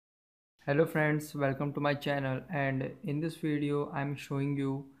Hello friends, welcome to my channel, and in this video I'm showing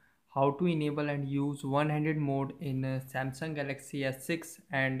you how to enable and use one-handed mode in Samsung Galaxy S6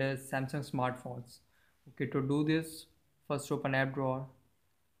 and Samsung smartphones. Okay, to do this, first open app drawer.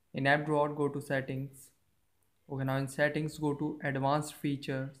 In app drawer go to settings. Okay, now in settings go to advanced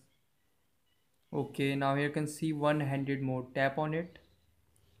features. Okay, now here you can see one-handed mode. Tap on it.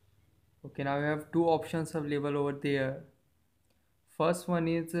 Okay, now you have two options available over there. First one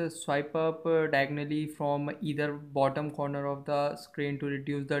is swipe up diagonally from either bottom corner of the screen to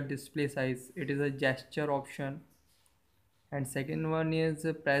reduce the display size. It is a gesture option. And second one is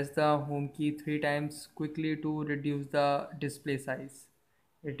press the home key three times quickly to reduce the display size.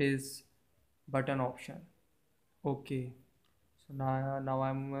 It is button option. Okay. So now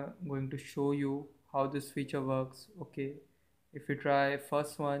I'm going to show you how this feature works. Okay. If you try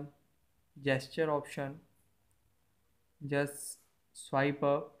first one, gesture option, just swipe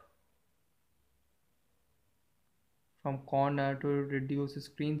up from corner to reduce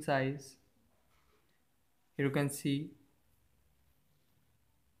screen size. Here you can see.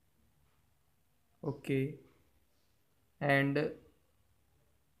 Okay, and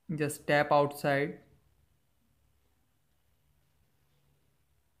just tap outside,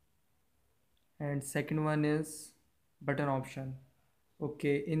 and second one is button option.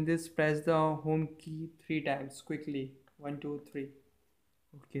 Okay, in this press the home key three times quickly, one two three.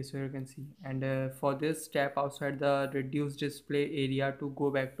 Okay, so you can see, and for this tap outside the reduced display area to go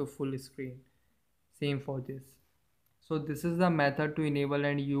back to full screen. Same for this. So this is the method to enable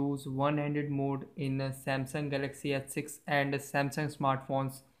and use one-handed mode in Samsung Galaxy S6 and Samsung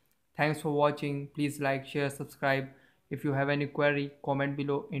smartphones. Thanks for watching. Please like, share, subscribe. If you have any query, comment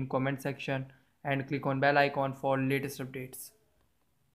below in comment section and click on bell icon for latest updates.